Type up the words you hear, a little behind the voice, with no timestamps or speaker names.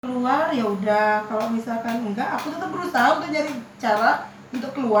keluar ya udah, kalau misalkan enggak aku tetap berusaha untuk nyari cara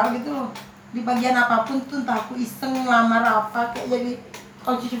untuk keluar gitu loh, di bagian apapun tuh, entah aku iseng ngelamar apa, kayak jadi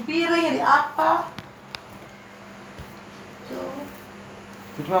kalau cuci piring jadi apa tuh.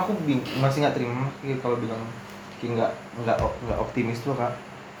 Cuma aku masih nggak terima kalau bilang nggak optimis tuh kak,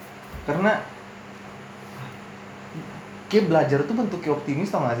 karena kayak belajar tuh bentuknya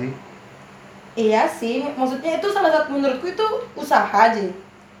optimis, tau gak sih? Iya sih, maksudnya itu salah satu, menurutku itu usaha aja.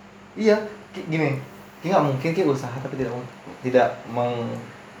 Iya, gini, kayak nggak mungkin kayak usaha tapi tidak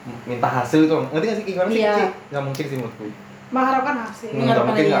minta hasil itu, ngerti nggak sih gimana sih? Iya. Nggak mungkin sih menurutku. Mengharapkan hasil. Nggak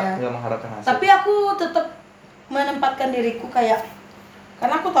mungkin, iya. nggak mengharapkan hasil. Tapi aku tetap menempatkan diriku kayak,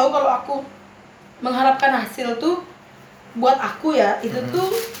 karena aku tahu kalau aku mengharapkan hasil tuh buat aku ya, itu tuh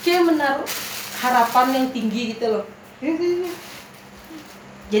kayak menaruh harapan yang tinggi gitu loh.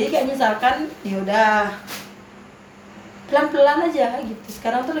 Jadi kayak misalkan ya udah pelan-pelan aja gitu.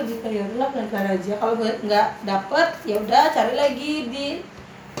 Sekarang tuh lebih kayak ya udah pelan-pelan aja. Kalau nggak dapet ya udah cari lagi di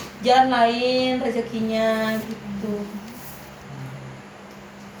jalan lain rezekinya gitu.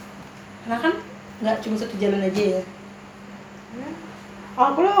 Karena kan nggak cuma satu jalan aja ya.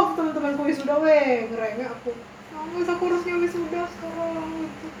 Aku lah waktu teman-temanku wisuda ngerengek aku. Nangis, aku harusnya wisuda sekarang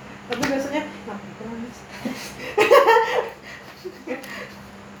gitu. Tapi biasanya kenapa nangis?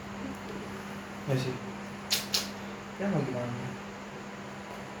 Ya sih. Ya mau gimana?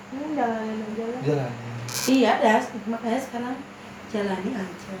 Jalanin aja lah. Jalanin. Iya dah, makanya sekarang jalani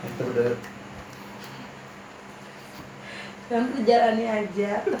aja. Itu udah. Sekarang tuh jalani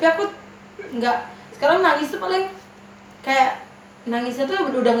aja. Tapi aku nggak, sekarang nangis tuh paling kayak nangisnya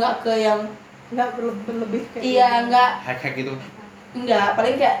tuh udah nggak ke yang Nggak berlebih kayak iya gitu. nggak Hack gitu. nggak,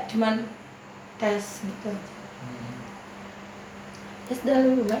 paling kayak cuman tes gitu. Tes dah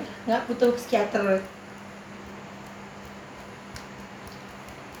lebih baik, nggak butuh psikiater.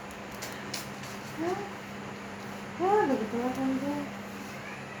 Udah gitu lah kan tuh.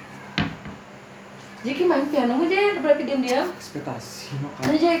 Jadi main piano aja ya, berarti diam-diam. Ekspektasi no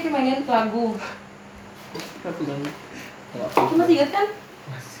Nanti kan. jadi mainin lagu. Aku bilang. Kamu masih ingat kan?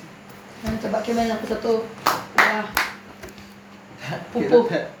 Masih. Nah, coba kita main aku satu. Wah.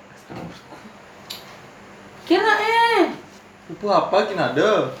 Pupu. Kira Pupu apa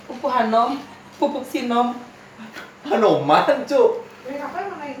kinada? Pupu Hanom, Pupu Sinom. Hanoman, Cuk. Apa yang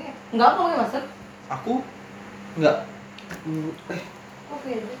mana ini? Enggak, kamu yang masak? Aku enggak.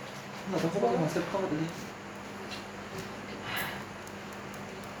 Oke. Enggak tahu kok pakai masker kok tadi.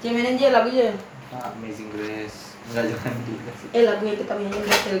 Mainin aja lagunya. Amazing Grace. Enggak, jangan juga sih. Lagu yang kita nyanyiin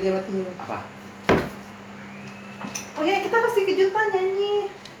Hotel dia mati. Apa? Oh ya, kita kasih kejutan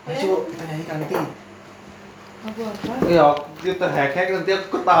nyanyi. Ayo, kita nyanyi nanti. Lagu apa? Ya, kita hack nanti aku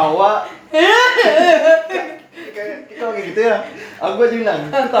ketawa. Kayak gitu ya. Aku aja bilang,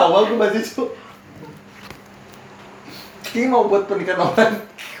 ketawa aku masih Cuk. Ini mau buat pernikahan orang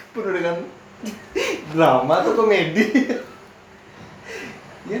penuh dengan drama atau komedi.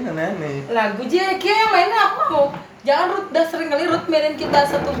 Iya, aneh-aneh. Lagu aja, kayak yang mainnya aku mau. Jangan Ruth, udah sering kali Ruth mainin kita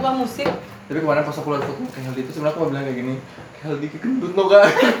satu buah musik. Tapi kemarin pas aku lihat foto kayak Heldi itu sebenarnya aku mau bilang kayak gini, Heldi gendut lo kan,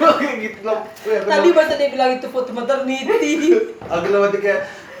 kayak gitu loh. Tadi masa dia bilang itu foto maternity. Aku bilang mati kayak,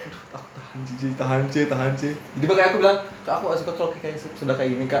 aduh aku tahan C. Jadi makanya aku bilang, kak aku gak suka kalau kayak sudah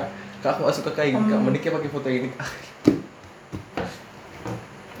kayak gini kak aku gak suka kayak gini kak, mending kayak pakai foto ini.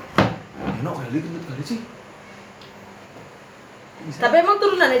 Enak Heldi gendut kali sih. Tapi emang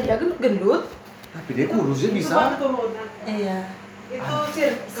turunannya dia gendut. Tapi dia kurusnya Itu bisa. baru turunan. Iya. Itu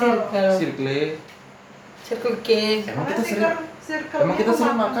circle. Circle K. Emang kita Circle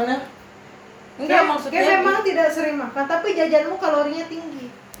sering makan ya? Enggak, maksudnya Kayak memang tidak sering makan, tapi jajanmu kalorinya tinggi.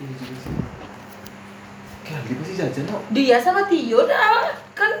 Iya juga sih. Kayak Heldi pasti jajan kok. dia sama Tio dah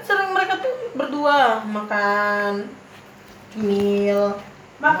kan sering mereka tuh berdua makan cemil.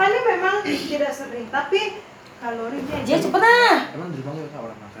 Makannya memang tidak sering, tapi kalorinya Dia cepet ah. Emang di rumah gak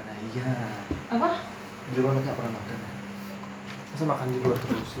pernah makan? Iya. Apa? Di rumah gak pernah makan. Masa makan di luar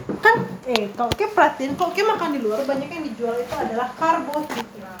terus sih? kan kalau kayak perhatiin, kalau kayak makan di luar banyak yang dijual itu adalah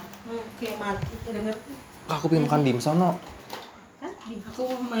karbohidrat. Oke, mati denger. Aku pengen makan dimsum no. Aku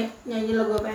nyanyi lagu apa